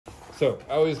So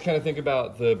I always kind of think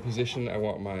about the position I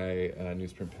want my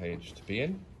newsprint page to be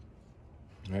in,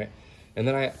 right? And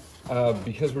then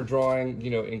because we're drawing,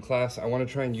 in class, I want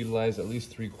to try and utilize at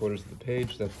least 3/4 of the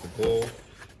page. That's the goal.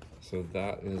 So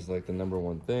that is like the number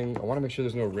one thing. I want to make sure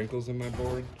there's no wrinkles in my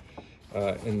board,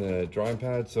 in the drawing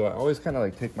pad. So I always kind of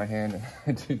like take my hand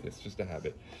and do this, just a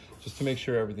habit, just to make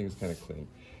sure everything's kind of clean.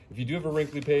 If you do have a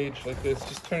wrinkly page like this,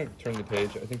 just turn the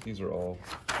page. I think these are all,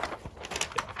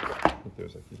 I think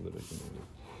there's like a little bit.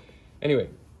 Anyway,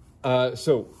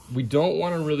 so we don't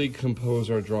want to really compose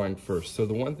our drawing first. So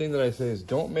the one thing that I say is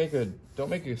don't make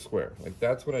a square. Like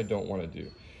that's what I don't want to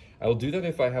do. I will do that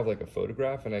if I have like a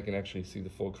photograph and I can actually see the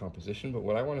full composition. But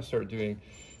what I want to start doing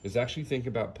is actually think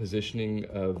about positioning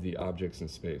of the objects in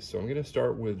space. So I'm going to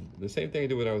start with the same thing I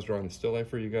did when I was drawing the still life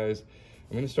for you guys.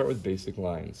 I'm going to start with basic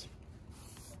lines.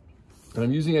 And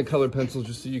I'm using a colored pencil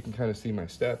just so you can kind of see my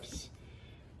steps.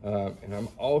 And I'm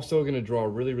also going to draw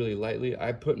really, really lightly.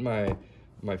 I put my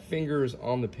fingers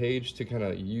on the page to kind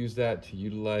of use that to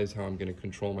utilize how I'm going to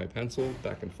control my pencil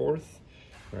back and forth,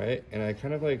 right? And I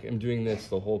kind of like am doing this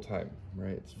the whole time,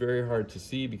 right? It's very hard to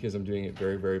see because I'm doing it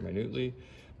very, very minutely.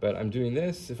 But I'm doing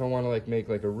this if I want to like make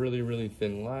like a really, really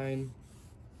thin line,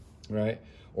 right?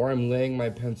 Or I'm laying my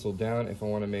pencil down if I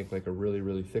want to make like a really,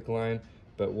 really thick line.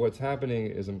 But what's happening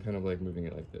is I'm kind of like moving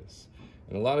it like this.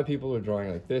 And a lot of people are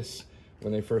drawing like this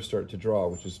when they first start to draw,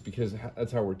 which is because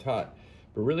that's how we're taught.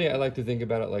 But really, I like to think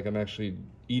about it like I'm actually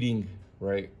eating,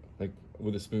 right? Like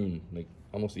with a spoon, like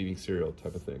almost eating cereal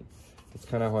type of thing. That's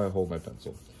kind of how I hold my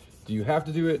pencil. Do you have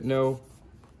to do it? No,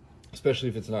 especially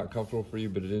if it's not comfortable for you,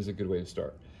 but it is a good way to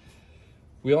start.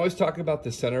 We always talk about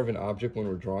the center of an object when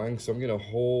we're drawing, so I'm gonna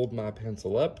hold my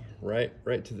pencil up right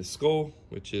to the skull,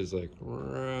 which is like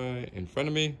right in front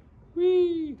of me,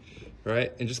 whee,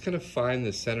 right? And just kind of find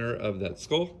the center of that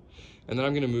skull. And then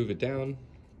I'm gonna move it down,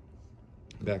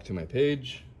 back to my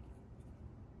page.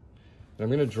 And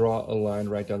I'm gonna draw a line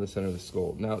right down the center of the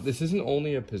skull. Now, this isn't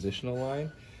only a positional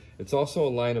line, it's also a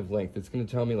line of length. It's gonna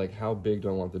tell me like how big do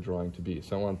I want the drawing to be.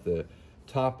 So I want the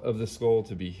top of the skull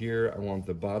to be here. I want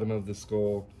the bottom of the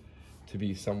skull to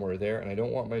be somewhere there. And I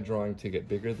don't want my drawing to get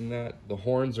bigger than that. The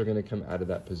horns are gonna come out of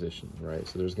that position, right?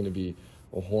 So there's gonna be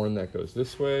a horn that goes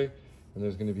this way, and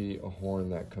there's gonna be a horn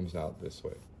that comes out this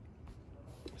way.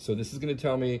 So this is gonna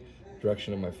tell me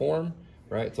direction of my form,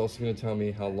 right? It's also gonna tell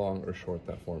me how long or short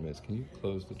that form is. Can you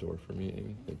close the door for me,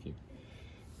 Amy? Thank you.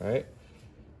 All right.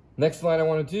 Next line I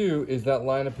wanna do is that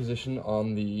line of position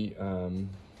on the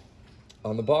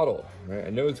bottle, right? I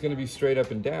know it's gonna be straight up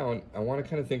and down. I wanna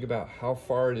kind of think about how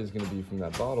far it is gonna be from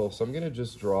that bottle. So I'm gonna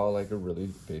just draw like a really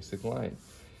basic line.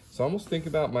 So I almost think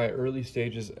about my early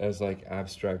stages as like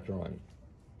abstract drawing.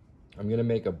 I'm gonna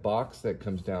make a box that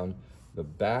comes down the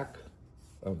back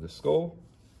of the skull,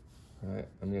 right?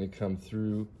 I'm gonna come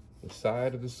through the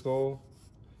side of the skull.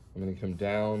 I'm gonna come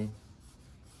down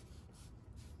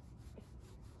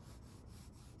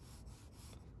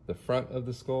the front of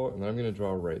the skull, and then I'm gonna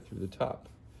draw right through the top.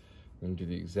 I'm gonna do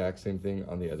the exact same thing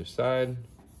on the other side.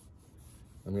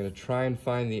 I'm gonna try and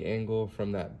find the angle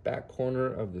from that back corner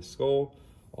of the skull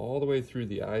all the way through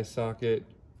the eye socket.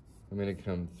 I'm gonna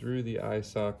come through the eye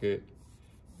socket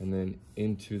and then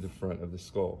into the front of the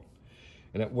skull.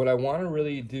 And what I wanna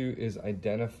really do is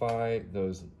identify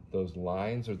those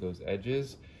lines or those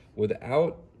edges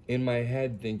without in my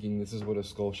head thinking this is what a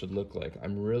skull should look like.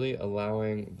 I'm really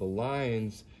allowing the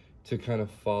lines to kind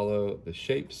of follow the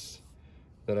shapes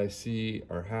that I see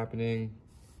are happening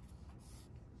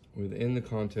within the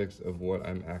context of what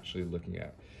I'm actually looking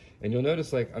at. And you'll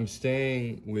notice like I'm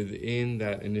staying within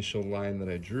that initial line that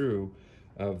I drew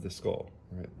of the skull,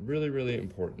 right? Really, really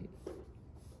important,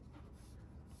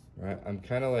 right? I'm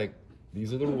kind of like,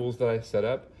 these are the rules that I set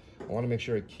up. I want to make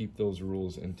sure I keep those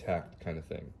rules intact kind of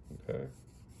thing, okay?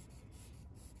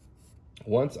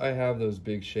 Once I have those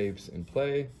big shapes in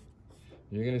play,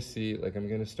 you're gonna see, like I'm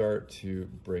gonna start to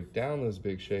break down those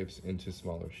big shapes into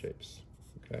smaller shapes,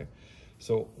 okay?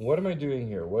 So what am I doing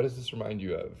here? What does this remind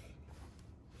you of?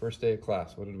 First day of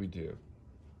class, what did we do?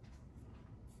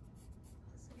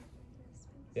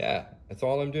 Yeah, that's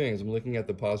all I'm doing is I'm looking at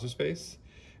the positive space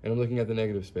and I'm looking at the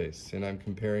negative space and I'm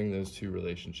comparing those two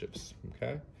relationships,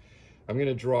 okay? I'm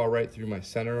gonna draw right through my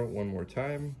center one more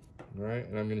time, right?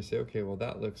 And I'm gonna say, okay, well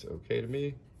that looks okay to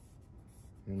me.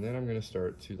 And then I'm gonna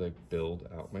start to like build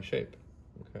out my shape,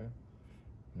 okay?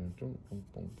 And boom, boom,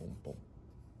 boom, boom, boom.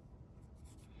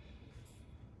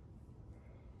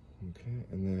 Okay,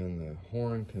 and then the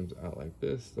horn comes out like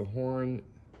this. The horn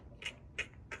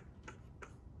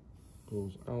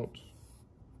goes out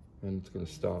and it's gonna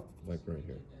stop like right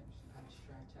here.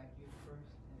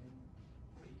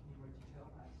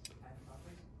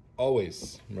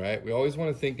 always, right? We always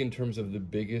want to think in terms of the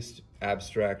biggest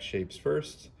abstract shapes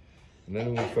first, and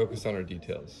then we'll focus on our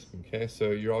details, okay?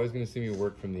 So you're always going to see me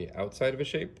work from the outside of a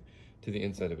shape to the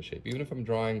inside of a shape. Even if I'm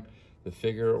drawing the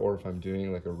figure or if I'm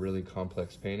doing like a really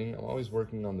complex painting, I'm always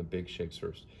working on the big shapes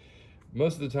first.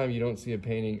 Most of the time you don't see a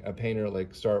painter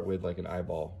like start with like an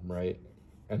eyeball, right?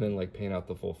 And then like paint out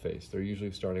the full face. They're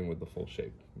usually starting with the full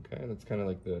shape, okay? That's kind of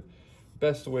like the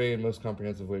best way and most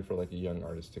comprehensive way for like a young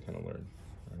artist to kind of learn,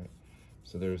 all right?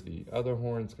 So there's the other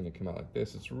horn. It's going to come out like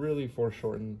this. It's really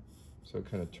foreshortened, so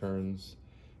it kind of turns.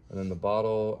 And then the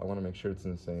bottle, I want to make sure it's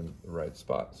in the right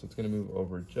spot. So it's going to move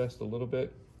over just a little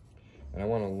bit. And I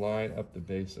want to line up the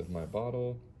base of my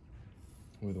bottle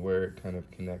with where it kind of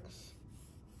connects.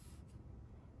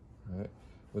 All right.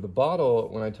 With a bottle,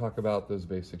 when I talk about those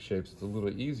basic shapes, it's a little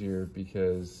easier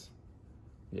because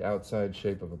the outside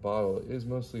shape of a bottle is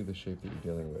mostly the shape that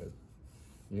you're dealing with.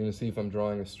 You're going to see if I'm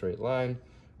drawing a straight line,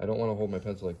 I don't want to hold my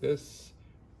pencil like this,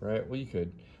 right? Well, you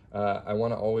could. I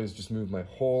want to always just move my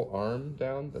whole arm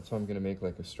down. That's how I'm going to make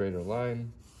like a straighter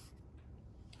line.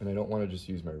 And I don't want to just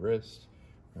use my wrist,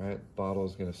 right? Bottle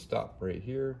is going to stop right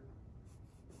here.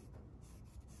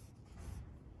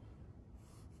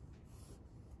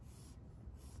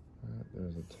 All right,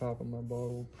 there's the top of my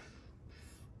bottle.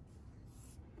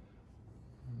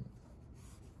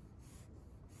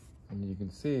 And you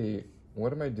can see,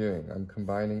 what am I doing? I'm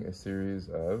combining a series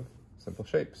of simple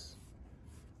shapes.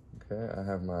 Okay, I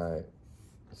have my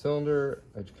cylinder.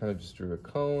 I kind of just drew a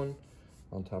cone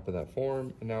on top of that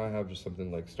form, and now I have just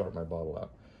something like start my bottle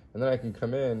out. And then I can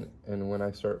come in, and when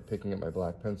I start picking up my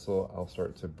black pencil, I'll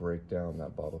start to break down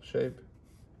that bottle shape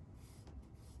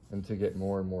and to get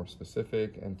more and more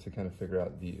specific and to kind of figure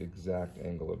out the exact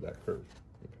angle of that curve,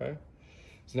 okay?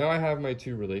 So now I have my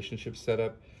two relationships set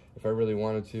up. If I really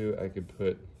wanted to, I could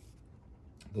put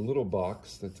the little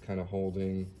box that's kind of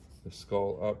holding the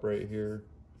skull up right here,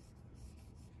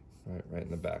 right in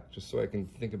the back, just so I can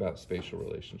think about spatial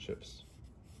relationships.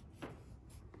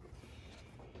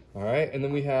 All right, and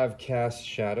then we have cast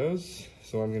shadows.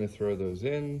 So I'm gonna throw those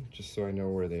in just so I know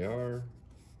where they are.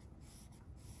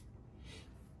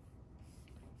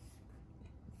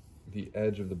 The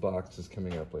edge of the box is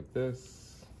coming up like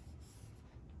this.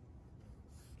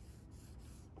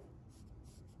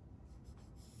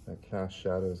 That cast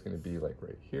shadow is going to be like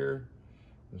right here.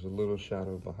 There's a little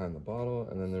shadow behind the bottle,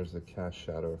 and then there's the cast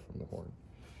shadow from the horn.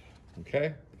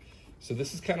 Okay, so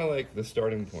this is kind of like the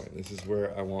starting point. This is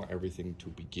where I want everything to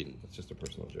begin. It's just a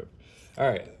personal joke. All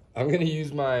right, I'm going to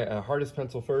use my hardest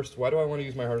pencil first. Why do I want to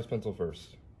use my hardest pencil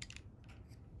first?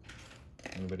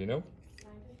 Anybody know?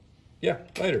 Yeah,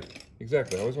 lighter.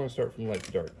 Exactly. I always want to start from light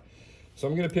to dark. So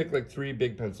I'm going to pick like three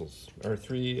big pencils, or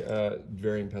three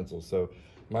varying pencils. So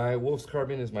my Wolf's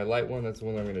Carbon is my light one. That's the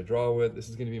one I'm going to draw with. This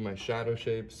is going to be my shadow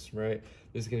shapes, right?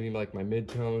 This is going to be like my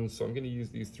mid-tones. So I'm going to use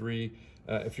these three.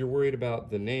 If you're worried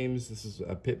about the names, this is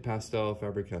a Pitt Pastel,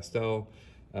 Faber-Castell.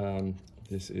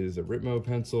 This is a Ritmo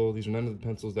pencil. These are none of the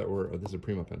pencils that were, this is a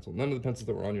Primo pencil. None of the pencils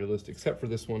that were on your list except for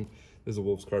this one. This is a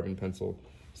Wolf's Carbon pencil.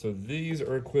 So these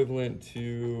are equivalent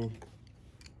to,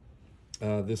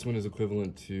 this one is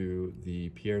equivalent to the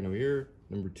Pierre Noir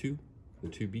number 2, the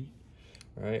 2B,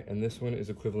 all right? And this one is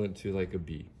equivalent to like a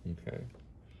B, okay?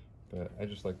 But I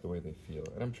just like the way they feel.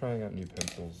 And I'm trying out new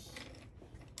pencils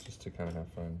just to kind of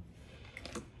have fun.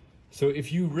 So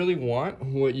if you really want,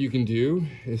 what you can do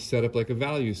is set up like a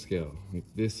value scale. Like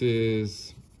this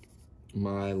is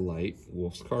my light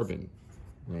Wolf's Carbon,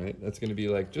 right? That's gonna be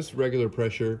like just regular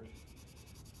pressure.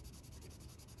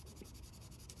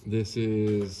 This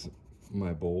is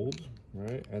my bold,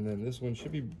 right? And then this one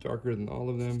should be darker than all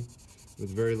of them with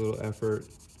very little effort.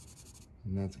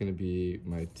 And that's gonna be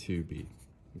my 2B,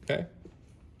 okay?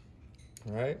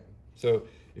 All right, so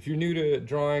if you're new to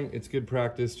drawing, it's good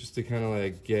practice just to kind of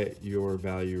like get your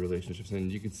value relationships.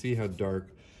 And you can see how dark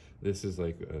this is,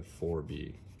 like a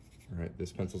 4B, all right?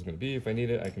 This pencil's gonna be, if I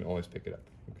need it, I can always pick it up,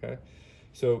 okay?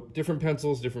 So different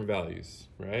pencils, different values,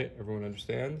 right? Everyone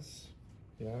understands?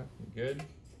 Yeah, good?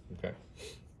 Okay.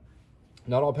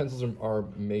 Not all pencils are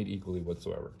made equally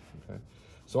whatsoever, okay?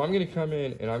 So I'm gonna come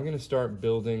in and I'm gonna start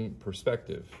building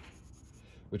perspective,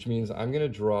 which means I'm gonna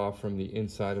draw from the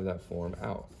inside of that form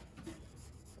out.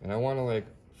 And I wanna like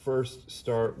first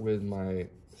start with my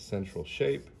central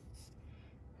shape,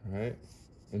 all right?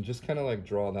 And just kind of like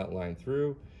draw that line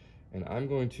through. And I'm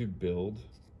going to build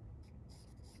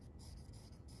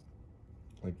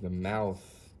like the mouth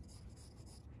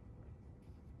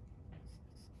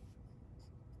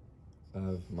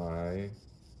of my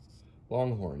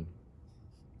longhorn,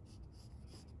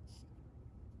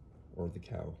 or the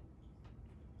cow.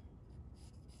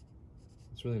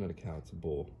 It's really not a cow, it's a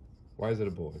bull. Why is it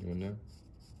a bull? Anyone know?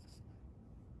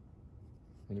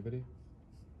 Anybody?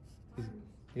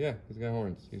 Yeah, he's got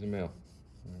horns. He's a male.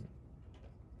 All right.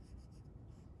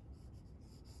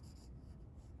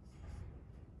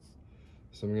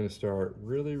 So I'm going to start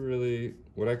really,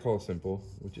 what I call simple,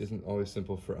 which isn't always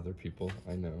simple for other people,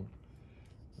 I know.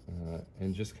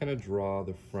 And just kind of draw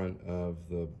the front of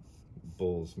the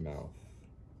bull's mouth.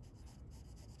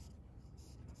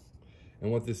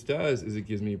 And what this does is it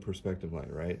gives me a perspective line,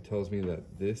 right? It tells me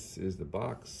that this is the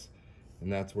box,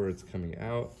 and that's where it's coming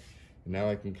out. And now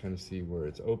I can kind of see where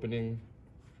it's opening.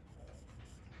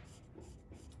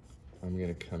 I'm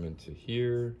going to come into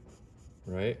here,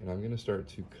 right? And I'm going to start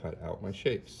to cut out my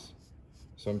shapes.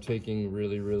 So I'm taking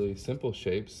really simple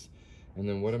shapes, and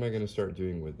then what am I going to start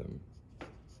doing with them?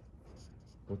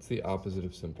 What's the opposite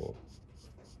of simple?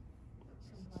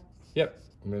 Complex. Yep,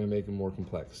 I'm going to make them more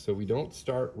complex. So we don't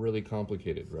start really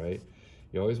complicated, right?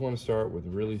 You always want to start with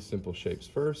really simple shapes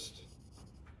first,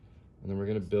 and then we're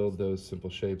going to build those simple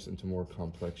shapes into more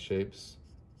complex shapes.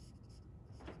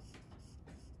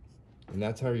 And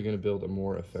that's how you're going to build a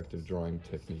more effective drawing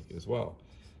technique as well.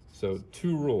 So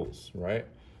 2 rules, right?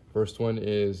 First one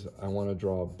is I want to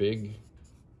draw big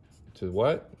to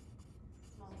what?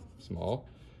 Small.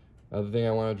 Other thing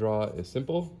I want to draw is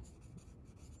simple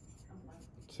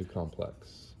to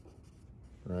complex,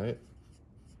 right?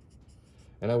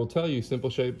 And I will tell you, simple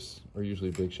shapes are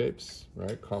usually big shapes,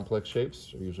 right? Complex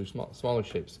shapes are usually smaller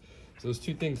shapes. So those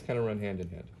 2 things kind of run hand in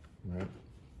hand, right?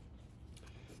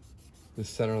 This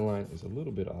center line is a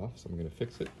little bit off, so I'm going to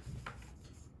fix it.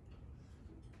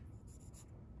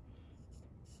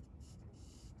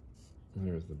 And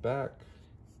there's the back.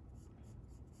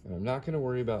 And I'm not going to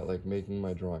worry about like making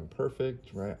my drawing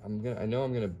perfect, right? I know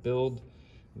I'm going to build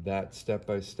that step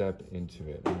by step into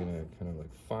it. I'm going to kind of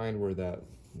like find where that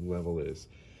level is.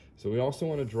 So we also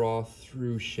want to draw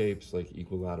through shapes like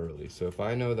equilaterally. So if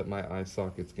I know that my eye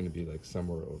socket's going to be like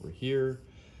somewhere over here,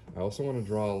 I also want to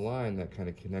draw a line that kind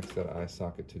of connects that eye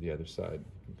socket to the other side,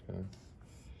 okay?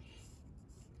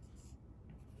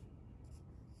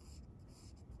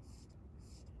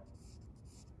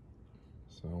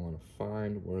 So I want to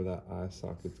find where that eye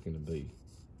socket's going to be.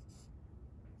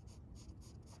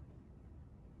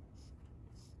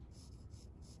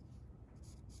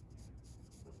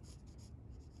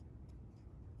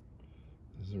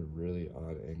 This is a really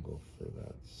odd angle for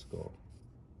that skull,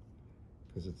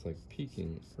 because it's like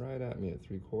peeking right at me at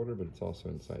 3/4, but it's also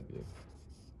inside view.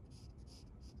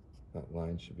 That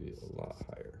line should be a lot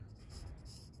higher.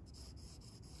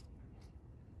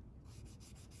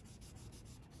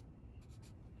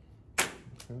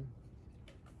 Okay.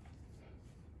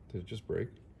 Did it just break?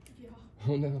 Yeah.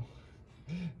 Oh no.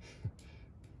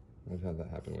 I've had that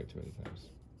happen way too many times.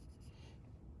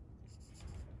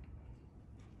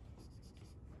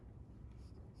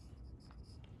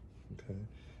 Okay.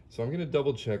 So I'm going to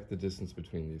double check the distance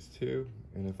between these 2,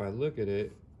 and if I look at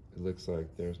it, it looks like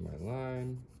there's my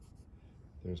line,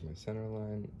 there's my center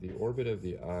line. The orbit of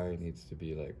the eye needs to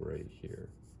be like right here.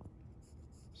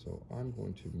 So I'm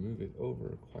going to move it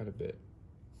over quite a bit.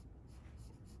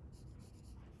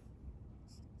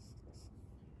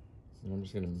 And I'm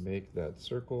just going to make that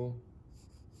circle.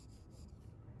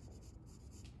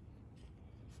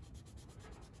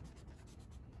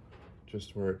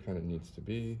 Just where it kind of needs to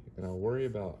be, and I'll worry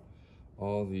about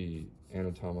all the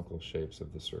anatomical shapes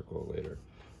of the circle later.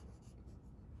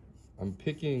 I'm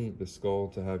picking the skull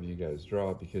to have you guys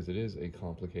draw because it is a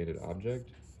complicated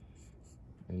object,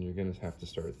 and you're going to have to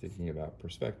start thinking about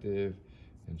perspective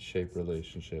and shape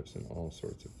relationships and all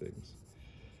sorts of things.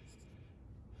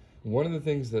 One of the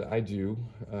things that I do,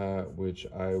 which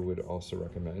I would also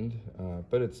recommend,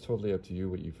 but it's totally up to you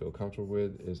what you feel comfortable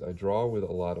with, is I draw with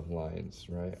a lot of lines,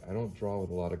 right? I don't draw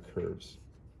with a lot of curves.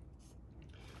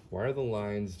 Why are the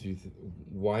lines,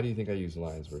 why do you think I use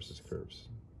lines versus curves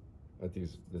at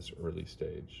this early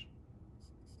stage?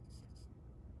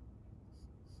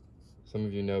 Some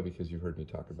of you know because you've heard me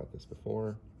talk about this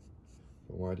before,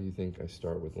 but why do you think I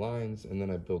start with lines and then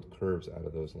I build curves out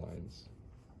of those lines?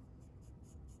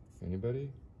 Anybody?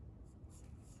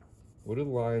 What do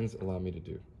lines allow me to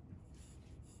do?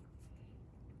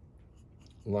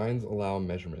 Lines allow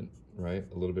measurement, right?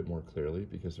 A little bit more clearly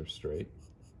because they're straight.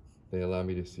 They allow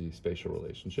me to see spatial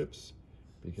relationships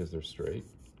because they're straight.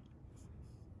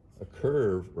 A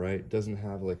curve, right, doesn't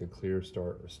have like a clear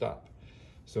start or stop.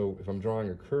 So if I'm drawing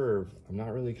a curve, I'm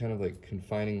not really kind of like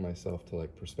confining myself to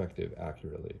like perspective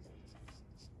accurately.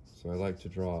 So I like to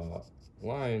draw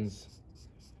lines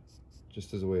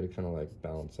just as a way to kind of like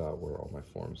balance out where all my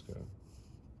forms go.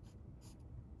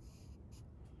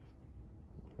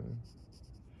 Okay.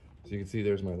 So you can see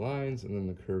there's my lines, and then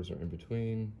the curves are in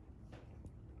between,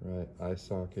 right? Eye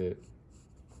socket.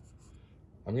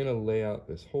 I'm gonna lay out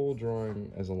this whole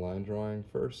drawing as a line drawing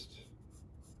first.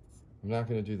 I'm not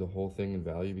gonna do the whole thing in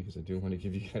value because I do want to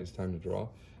give you guys time to draw,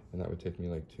 and that would take me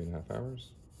like 2.5 hours.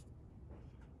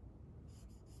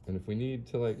 And if we need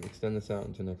to like extend this out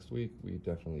into next week, we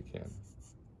definitely can.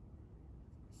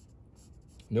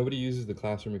 Nobody uses the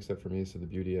classroom except for me, so the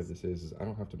beauty of this is I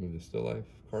don't have to move the still life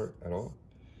cart at all.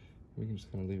 We can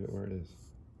just kind of leave it where it is.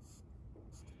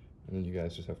 And then you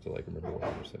guys just have to like remember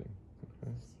where you're sitting,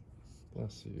 okay?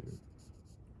 Bless you.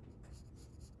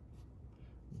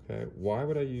 Okay, why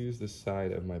would I use the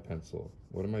side of my pencil?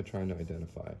 What am I trying to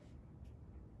identify?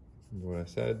 Remember what I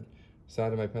said?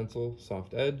 Side of my pencil,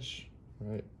 soft edge,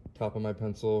 right? Top of my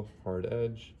pencil, hard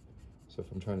edge. So if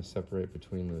I'm trying to separate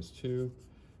between those two,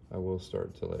 I will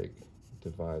start to like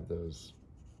divide those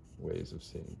ways of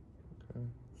seeing, okay?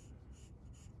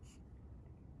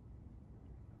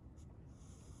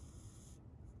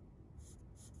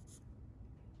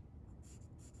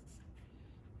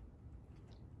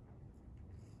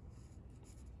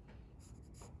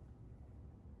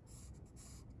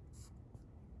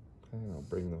 Okay, I'll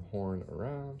bring the horn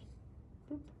around.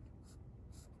 Boop.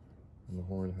 And the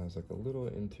horn has like a little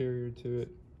interior to it.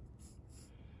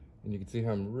 And you can see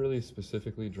how I'm really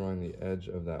specifically drawing the edge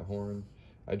of that horn.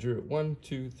 I drew it 1,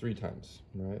 2, 3 times,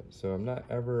 right? So I'm not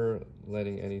ever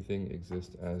letting anything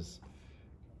exist as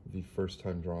the first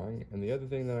time drawing. And the other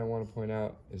thing that I want to point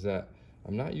out is that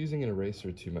I'm not using an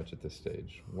eraser too much at this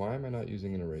stage. Why am I not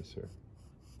using an eraser?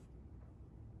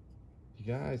 You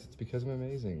guys, it's because I'm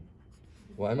amazing.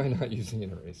 Why am I not using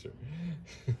an eraser?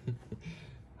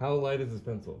 How light is this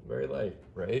pencil? Very light,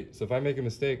 right? So if I make a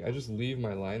mistake, I just leave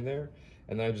my line there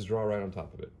and then I just draw right on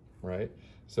top of it, right?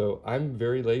 So I'm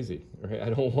very lazy, right? I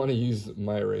don't want to use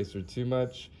my eraser too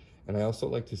much. And I also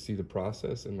like to see the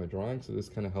process in my drawing, so this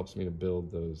kind of helps me to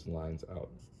build those lines out.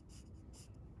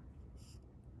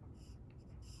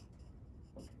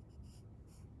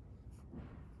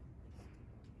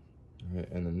 All right,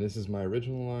 and then this is my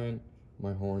original line.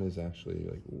 My horn is actually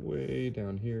like way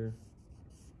down here.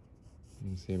 You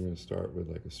can see I'm going to start with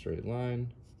like a straight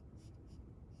line.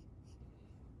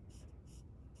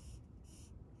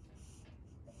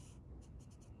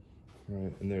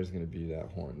 Right, and there's going to be that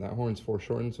horn. That horn's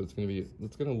foreshortened, so it's going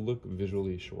to look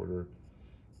visually shorter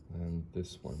than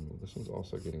this one. This one's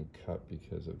also getting cut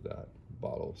because of that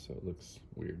bottle, so it looks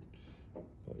weird.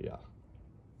 But yeah.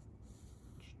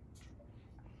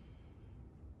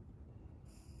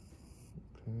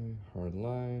 Okay, hard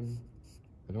line.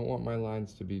 I don't want my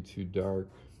lines to be too dark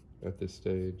at this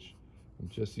stage. I'm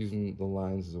just using the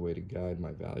lines as a way to guide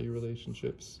my value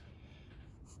relationships.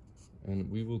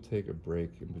 And we will take a break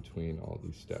in between all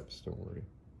these steps, don't worry.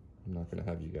 I'm not gonna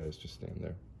have you guys just stand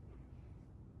there.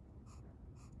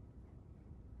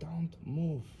 Don't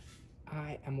move.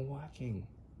 I am watching.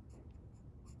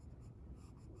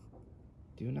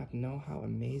 Do you not know how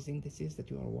amazing this is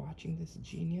that you are watching this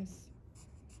genius?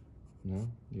 No?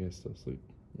 You guys still asleep?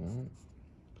 All right.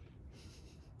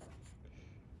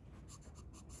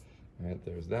 All right,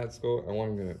 there's that skull.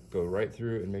 I'm gonna go right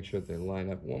through and make sure that they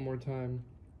line up one more time.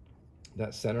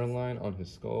 That center line on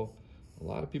his skull, a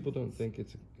lot of people don't think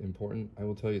it's important. I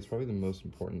will tell you, it's probably the most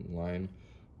important line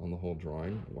on the whole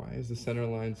drawing. Why is the center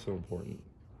line so important?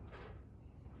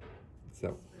 It's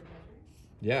that,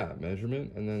 yeah,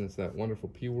 measurement, and then it's that wonderful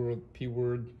P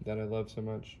word that I love so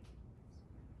much.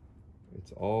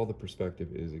 It's all the perspective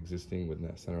is existing within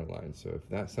that center line. So if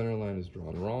that center line is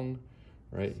drawn wrong,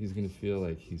 right, he's gonna feel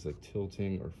like he's like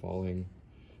tilting or falling.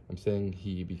 I'm saying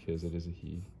he because it is a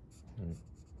he, right?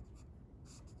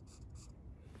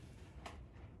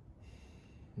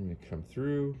 I'm gonna come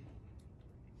through.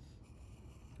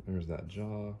 There's that jaw.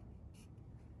 All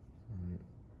right.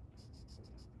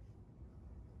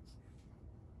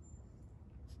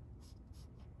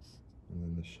 And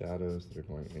then the shadows that are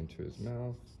going into his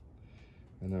mouth.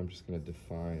 And then I'm just gonna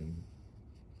define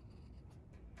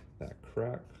that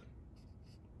crack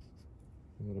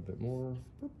a little bit more.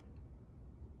 Boop.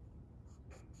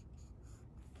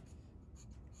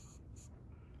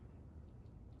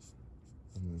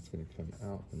 And then it's going to come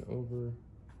out and over.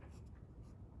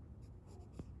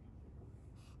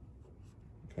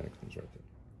 It kind of comes right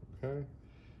there. Okay.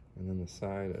 And then the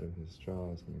side of his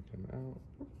jaw is going to come out.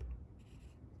 Boop.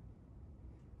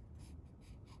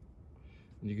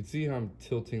 And you can see how I'm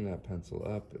tilting that pencil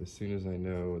up as soon as I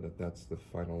know that that's the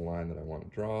final line that I want to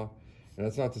draw. And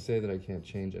that's not to say that I can't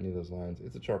change any of those lines.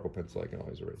 It's a charcoal pencil, I can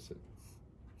always erase it.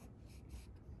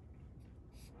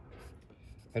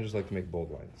 I just like to make bold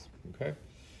lines, okay?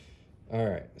 All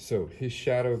right, so his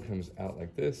shadow comes out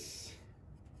like this.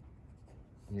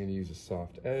 I'm gonna use a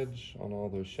soft edge on all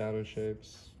those shadow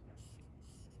shapes.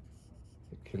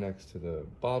 It connects to the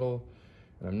bottle.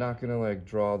 And I'm not gonna like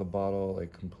draw the bottle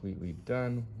like completely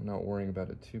done. I'm not worrying about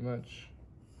it too much.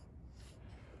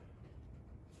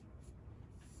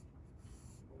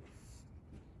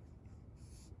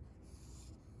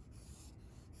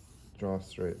 Draw a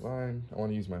straight line. I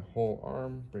wanna use my whole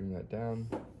arm, bring that down,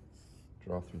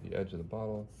 draw through the edge of the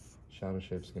bottle. Shadow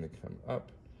shape's gonna come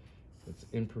up. It's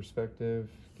in perspective,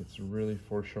 gets really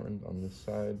foreshortened on this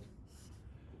side.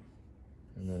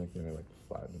 And then it kind of like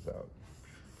flattens out.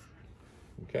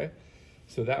 Okay,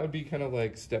 so that would be kind of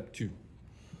like step 2.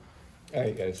 All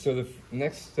right, guys, so the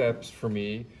next steps for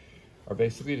me are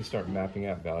basically to start mapping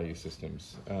out value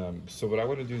systems. So what I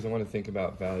want to do is I want to think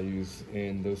about values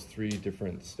in those 3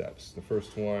 different steps. The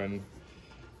first one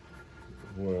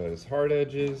was hard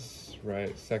edges,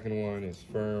 right? Second one is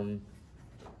firm,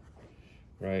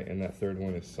 right? And that third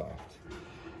one is soft.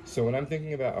 So when I'm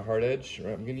thinking about a hard edge,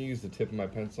 right, I'm going to use the tip of my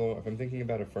pencil. If I'm thinking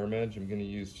about a firm edge, I'm going to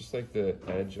use just like the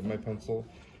edge of my pencil.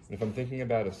 And if I'm thinking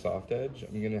about a soft edge,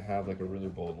 I'm going to have like a really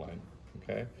bold line,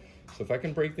 okay? So if I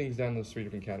can break things down those 3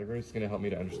 different categories, it's going to help me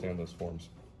to understand those forms.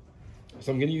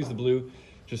 So I'm going to use the blue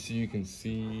just so you can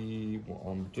see what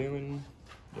I'm doing.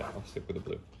 Yeah, I'll stick with the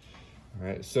blue. All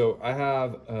right, so I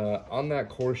have on that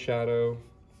core shadow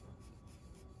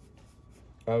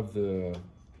of the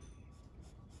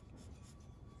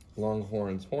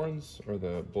longhorn's horns, or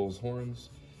the bull's horns,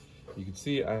 you can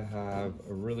see I have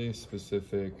a really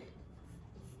specific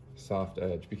soft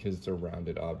edge because it's a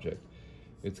rounded object.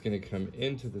 It's gonna come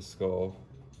into the skull,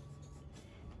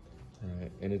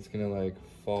 right, and it's gonna like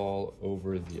fall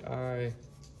over the eye.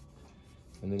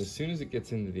 And then as soon as it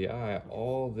gets into the eye,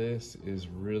 all this is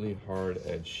really hard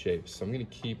edge shapes. So I'm gonna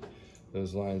keep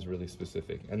those lines really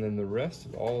specific. And then the rest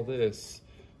of all this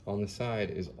on the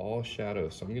side is all shadow.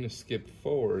 So I'm gonna skip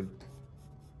forward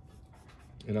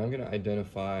and I'm gonna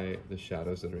identify the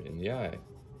shadows that are in the eye.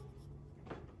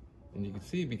 And you can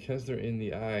see because they're in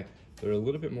the eye, they're a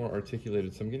little bit more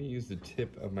articulated. So I'm gonna use the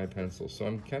tip of my pencil. So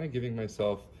I'm kind of giving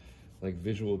myself like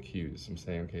visual cues. I'm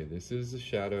saying, okay, this is a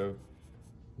shadow,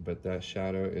 but that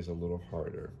shadow is a little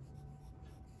harder.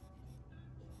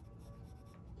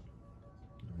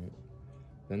 All right.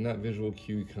 Then that visual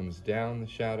cue comes down the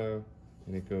shadow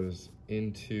and it goes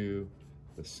into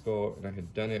the skull. And I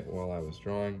had done it while I was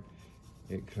drawing.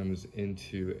 It comes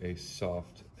into a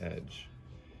soft edge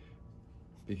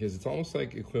because it's almost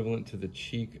like equivalent to the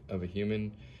cheek of a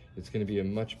human. It's going to be a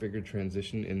much bigger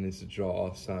transition in this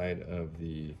jaw side of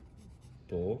the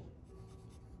bull.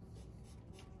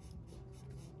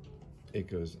 It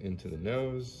goes into the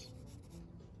nose,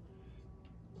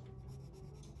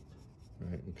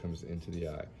 right, and comes into the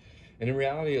eye. And in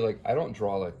reality, like, I don't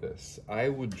draw like this. I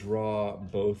would draw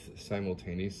both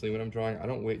simultaneously when I'm drawing. I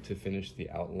don't wait to finish the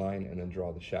outline and then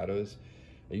draw the shadows.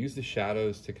 I use the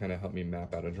shadows to kind of help me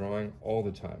map out a drawing all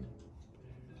the time.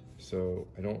 So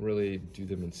I don't really do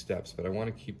them in steps, but I want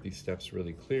to keep these steps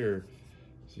really clear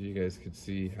so you guys could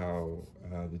see how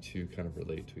the two kind of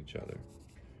relate to each other.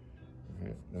 All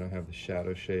right, then I have the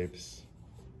shadow shapes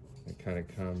that kind of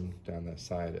come down that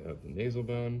side of the nasal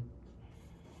bone.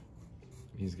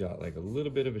 He's got like a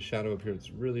little bit of a shadow up here.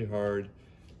 It's really hard.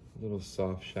 A little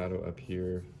soft shadow up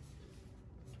here.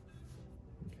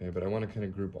 Okay, but I want to kind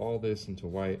of group all this into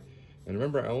white. And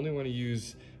remember, I only want to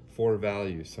use 4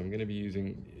 values. So I'm going to be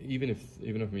using, even if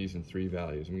I'm using 3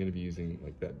 values, I'm going to be using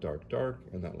like that dark, dark,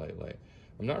 and that light, light.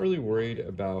 I'm not really worried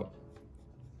about,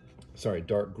 sorry,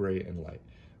 dark gray and light.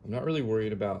 I'm not really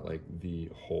worried about like the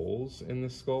holes in the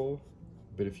skull,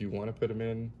 but if you want to put them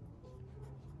in,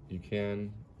 you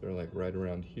can. They're like right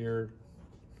around here.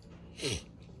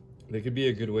 They could be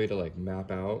a good way to like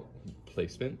map out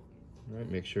placement, right?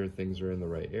 Make sure things are in the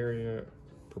right area,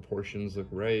 proportions look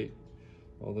right,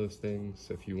 all those things.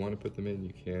 So if you want to put them in,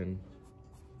 you can.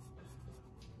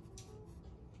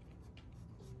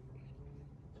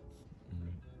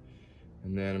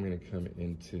 And then I'm going to come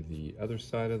into the other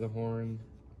side of the horn.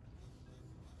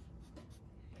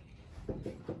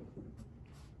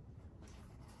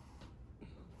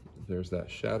 There's that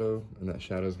shadow, and that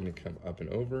shadow is going to come up and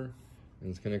over, and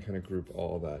it's going to kind of group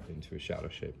all that into a shadow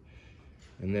shape.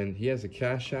 And then he has a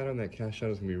cast shadow, and that cast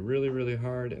shadow is going to be really, really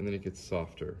hard, and then it gets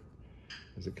softer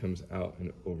as it comes out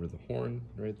and over the horn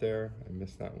right there. I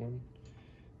missed that one.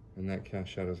 And that cast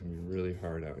shadow is going to be really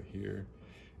hard out here.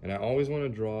 And I always want to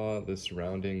draw the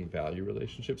surrounding value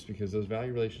relationships because those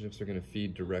value relationships are going to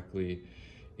feed directly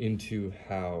into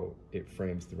how it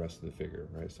frames the rest of the figure,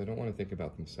 right? So I don't want to think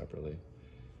about them separately.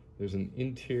 There's an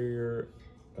interior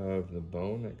of the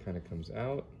bone that kind of comes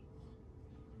out.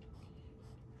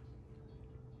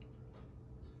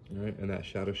 All right, and that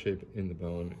shadow shape in the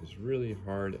bone is really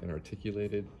hard and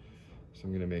articulated, so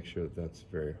I'm going to make sure that that's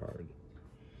very hard.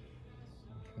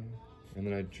 Okay. And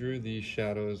then I drew these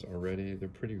shadows already. They're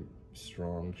pretty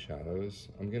strong shadows.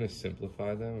 I'm going to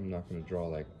simplify them. I'm not going to draw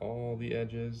like all the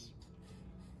edges.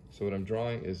 So what I'm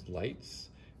drawing is lights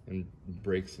and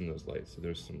breaks in those lights. So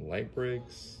there's some light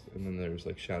breaks, and then there's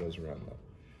like shadows around them.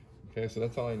 Okay, so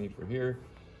that's all I need for here.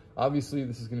 Obviously,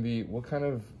 this is going to be, what kind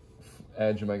of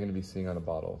edge am I going to be seeing on a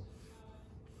bottle?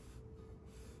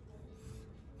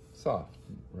 Soft,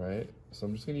 right? So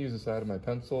I'm just going to use the side of my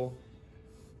pencil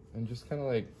and just kind of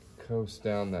like coast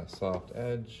down that soft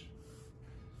edge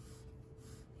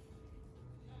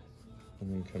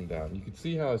and then come down. You can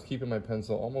see how I was keeping my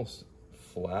pencil almost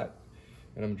flat,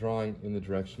 and I'm drawing in the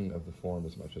direction of the form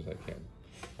as much as I can.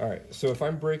 All right, so if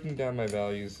I'm breaking down my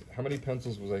values, how many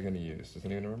pencils was I going to use? Does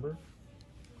anyone remember?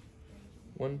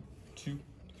 1, 2,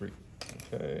 3.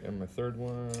 Okay, and my third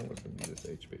one was going to be this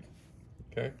HB.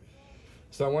 Okay,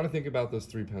 so I want to think about those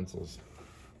 3 pencils.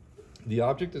 The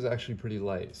object is actually pretty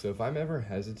light, so if I'm ever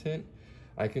hesitant,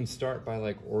 I can start by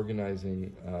like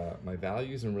organizing my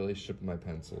values in relationship with my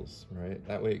pencils, right?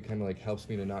 That way it kind of like helps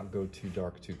me to not go too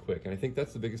dark too quick. And I think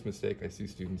that's the biggest mistake I see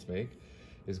students make,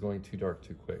 is going too dark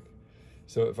too quick.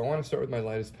 So if I want to start with my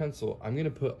lightest pencil, I'm going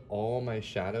to put all my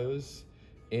shadows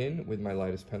in with my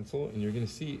lightest pencil, and you're going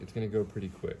to see it's going to go pretty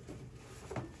quick.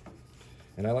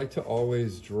 And I like to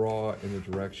always draw in the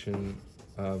direction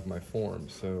of my form.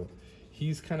 So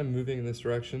he's kind of moving in this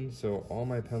direction, so all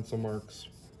my pencil marks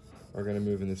are going to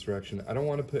move in this direction. I don't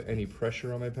want to put any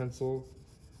pressure on my pencil.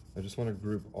 I just want to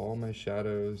group all my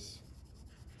shadows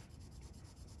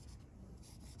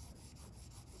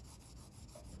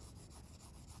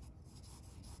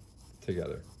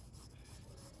together.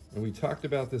 And we talked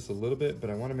about this a little bit, but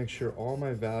I want to make sure all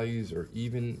my values are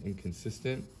even and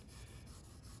consistent.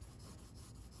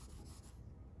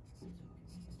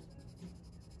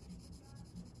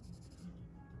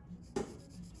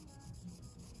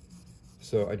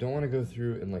 So I don't want to go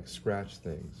through and like scratch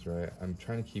things, right? I'm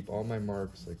trying to keep all my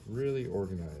marks like really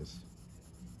organized.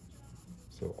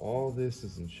 So all this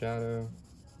is in shadow.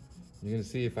 You're going to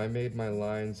see if I made my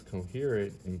lines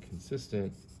coherent and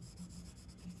consistent,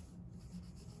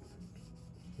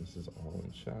 this is all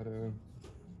in shadow.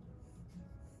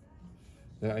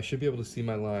 Then I should be able to see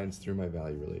my lines through my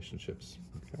value relationships,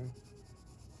 okay?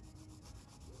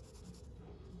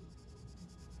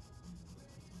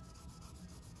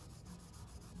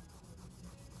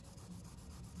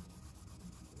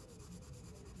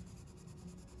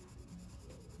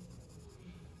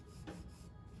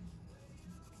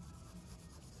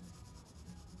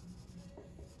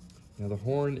 Now the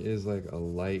horn is like a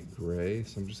light gray,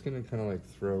 so I'm just gonna kind of like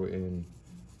throw in,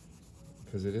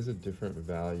 because it is a different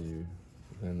value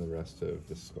than the rest of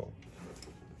the skull.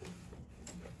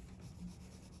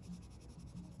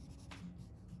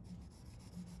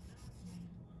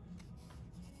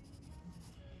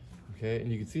 Okay,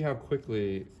 and you can see how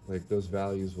quickly like those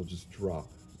values will just drop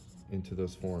into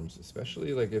those forms,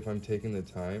 especially like if I'm taking the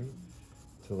time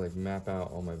to like map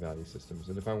out all my value systems.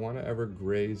 And if I want to ever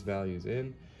graze values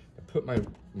in, I put my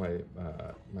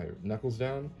knuckles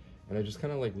down, and I just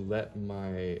kind of like let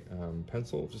my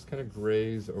pencil just kind of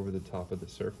graze over the top of the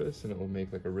surface, and it will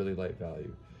make like a really light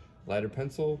value. Lighter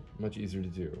pencil, much easier to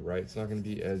do, right? It's not going to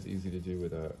be as easy to do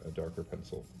with a darker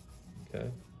pencil,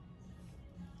 okay?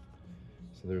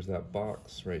 So there's that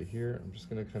box right here. I'm just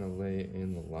going to kind of lay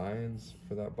in the lines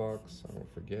for that box so I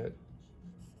don't forget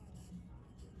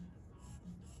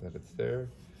that it's there.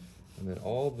 And then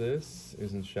all this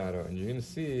is in shadow, and you're going to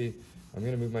see I'm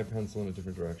going to move my pencil in a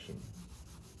different direction,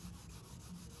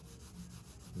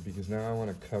 because now I want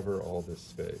to cover all this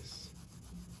space.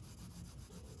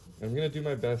 And I'm going to do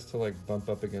my best to like bump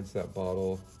up against that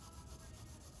bottle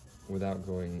without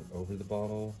going over the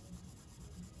bottle.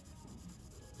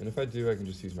 And if I do, I can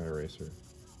just use my eraser.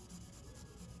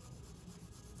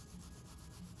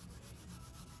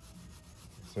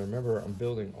 So remember, I'm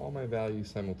building all my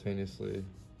values simultaneously.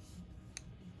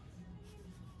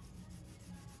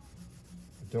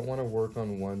 I don't want to work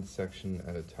on one section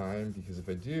at a time, because if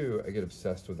I do, I get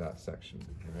obsessed with that section,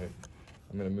 right?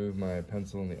 I'm going to move my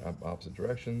pencil in the opposite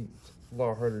direction. It's a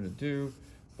lot harder to do,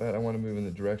 but I want to move in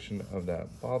the direction of that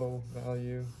bottle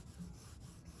value.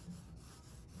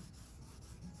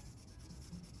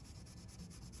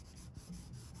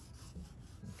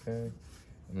 Okay,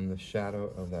 and then the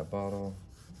shadow of that bottle.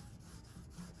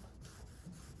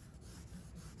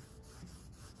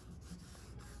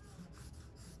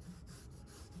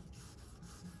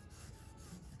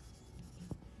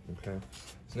 Okay,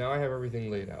 so now I have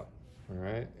everything laid out, all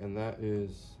right? And that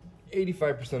is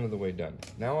 85% of the way done.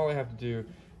 Now all I have to do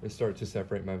is start to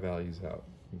separate my values out,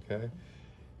 okay?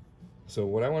 So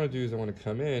what I wanna do is I wanna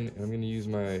come in and I'm gonna use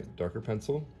my darker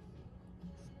pencil,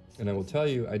 and I will tell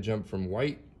you, I jump from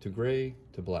white to gray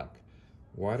to black.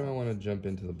 Why do I wanna jump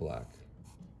into the black?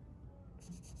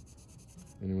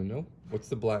 Anyone know? What's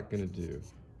the black gonna do?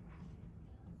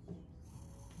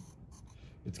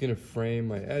 It's gonna frame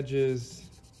my edges.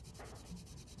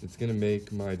 It's gonna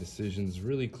make my decisions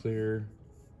really clear.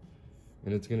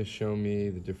 And it's gonna show me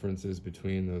the differences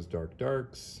between those dark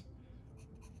darks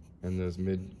and those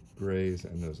mid grays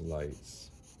and those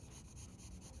lights.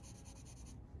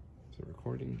 So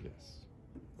recording, yes.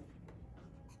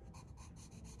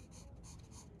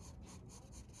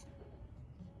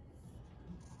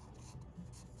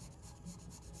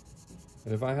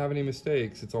 And if I have any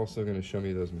mistakes, it's also going to show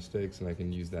me those mistakes, and I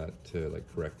can use that to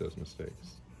like correct those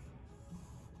mistakes.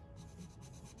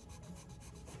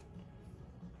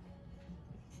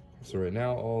 So right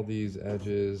now, all these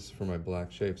edges for my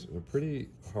black shapes are pretty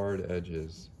hard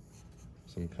edges.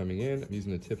 So I'm coming in, I'm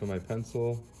using the tip of my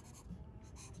pencil,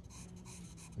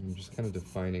 and I'm just kind of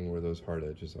defining where those hard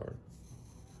edges are.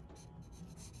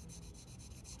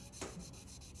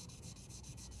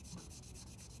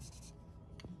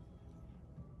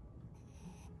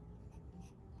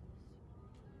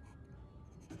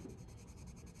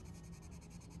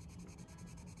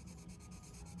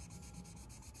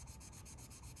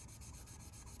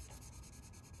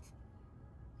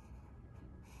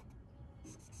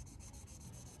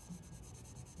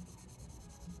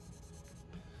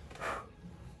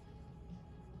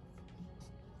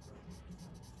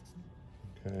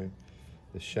 Okay,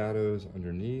 the shadows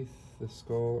underneath the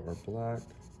skull are black.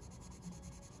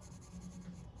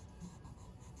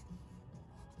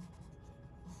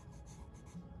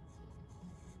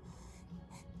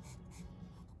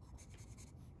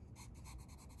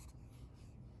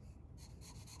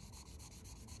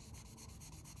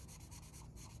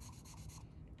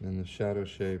 And the shadow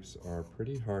shapes are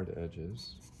pretty hard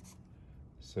edges.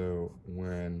 So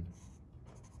when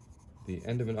the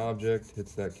end of an object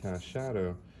hits that cast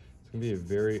shadow, it's going to be a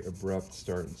very abrupt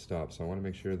start and stop. So I want to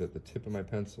make sure that the tip of my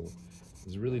pencil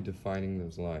is really defining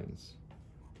those lines.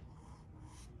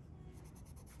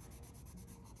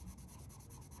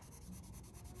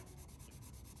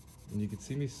 And you can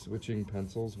see me switching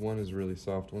pencils. One is really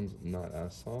soft, one's not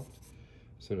as soft.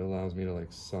 So it allows me to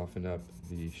like soften up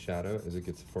the shadow as it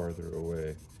gets farther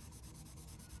away.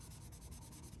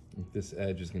 This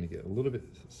edge is going to get a little bit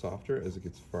softer as it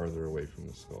gets farther away from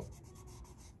the skull.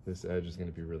 This edge is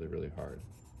going to be really, really hard.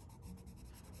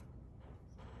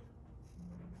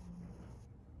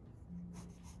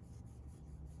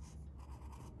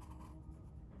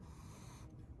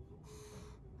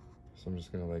 So I'm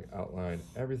just going to like outline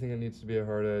everything that needs to be a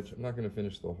hard edge. I'm not going to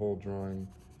finish the whole drawing,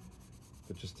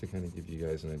 but just to kind of give you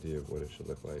guys an idea of what it should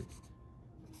look like.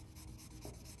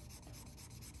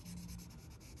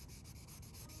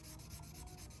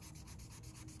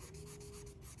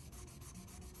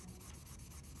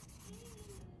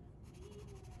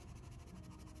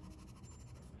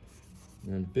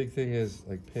 And the big thing is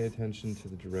like pay attention to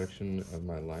the direction of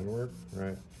my line work,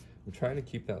 right? I'm trying to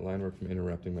keep that line work from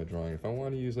interrupting my drawing. If I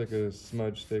want to use like a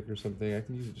smudge stick or something, I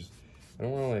can use it just, I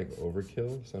don't want to like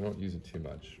overkill, so I don't use it too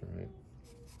much, right?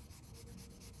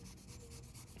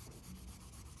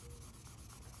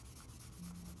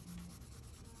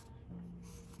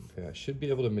 Okay, I should be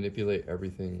able to manipulate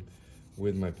everything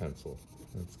with my pencil.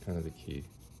 That's kind of the key.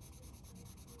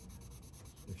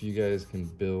 If you guys can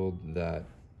build that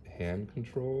hand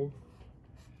control,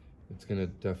 it's going to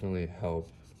definitely help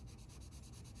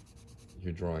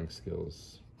your drawing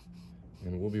skills.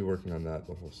 And we'll be working on that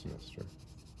the whole semester.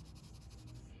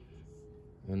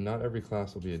 And not every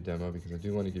class will be a demo because I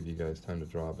do want to give you guys time to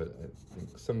draw, but I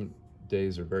think some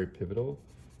days are very pivotal,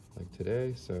 like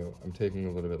today, so I'm taking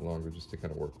a little bit longer just to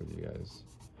kind of work with you guys.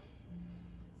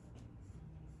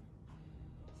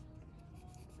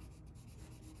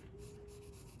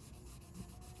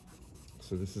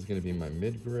 So this is going to be my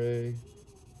mid-gray.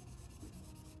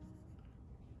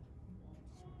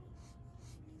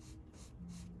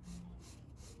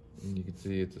 And you can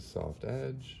see it's a soft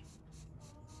edge.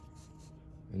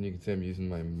 And you can see I'm using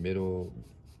my middle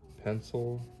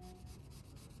pencil.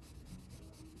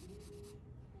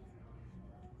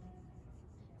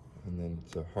 And then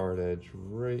it's a hard edge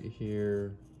right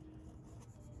here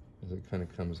as it kind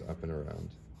of comes up and around.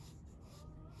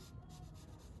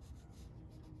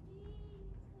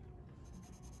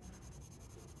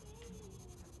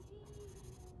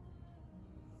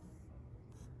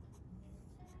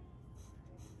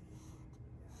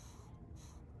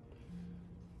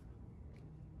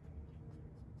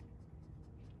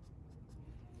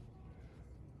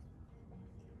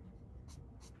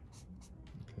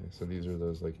 so these are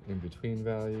those like in-between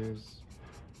values.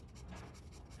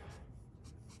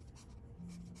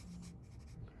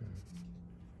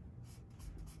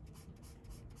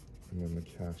 And then the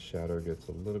cast shadow gets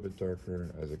a little bit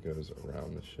darker as it goes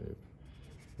around the shape.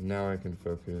 Now I can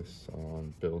focus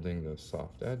on building those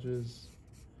soft edges.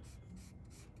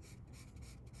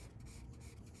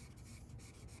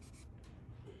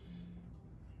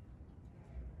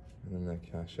 And then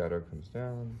that cast shadow comes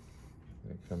down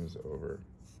and it comes over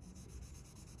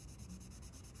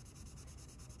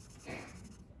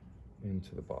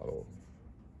into the bottle.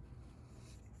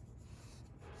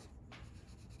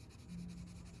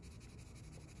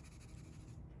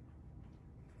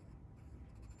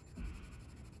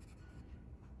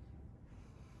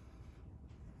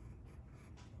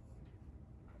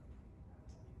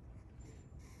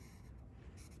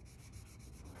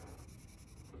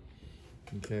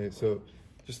 Okay, so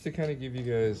just to kind of give you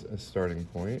guys a starting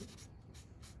point,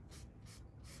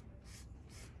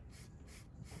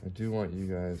 I do want you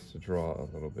guys to draw a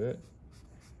little bit.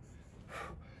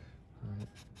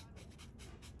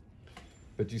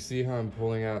 But do you see how I'm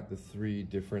pulling out the 3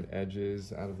 different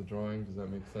edges out of the drawing? Does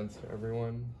that make sense to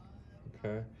everyone?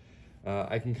 Okay.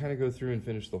 I can kind of go through and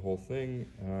finish the whole thing.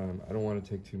 I don't want to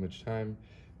take too much time.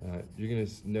 You're going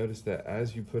to notice that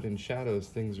as you put in shadows,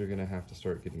 things are going to have to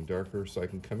start getting darker. So I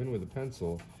can come in with a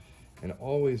pencil and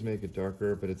always make it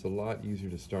darker, but it's a lot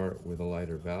easier to start with a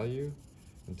lighter value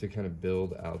and to kind of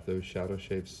build out those shadow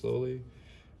shapes slowly.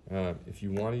 If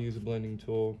you want to use a blending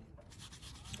tool,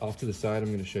 off to the side, I'm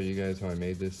going to show you guys how I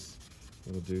made this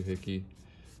little doohickey.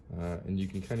 And you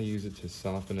can kind of use it to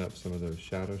soften up some of those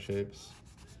shadow shapes.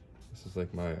 This is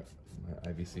like my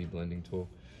IBC blending tool.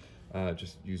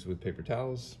 Just use with paper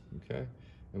towels, okay?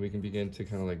 And we can begin to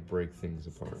kind of like break things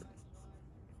apart.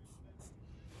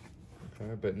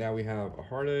 Okay, but now we have a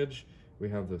hard edge, we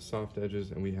have the soft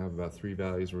edges, and we have about 3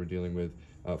 values we're dealing with,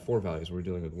 4 values. We're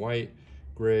dealing with white,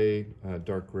 gray,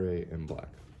 dark gray, and black,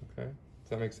 okay? Does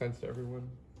that make sense to everyone?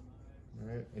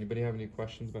 All right, anybody have any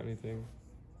questions about anything?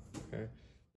 Okay.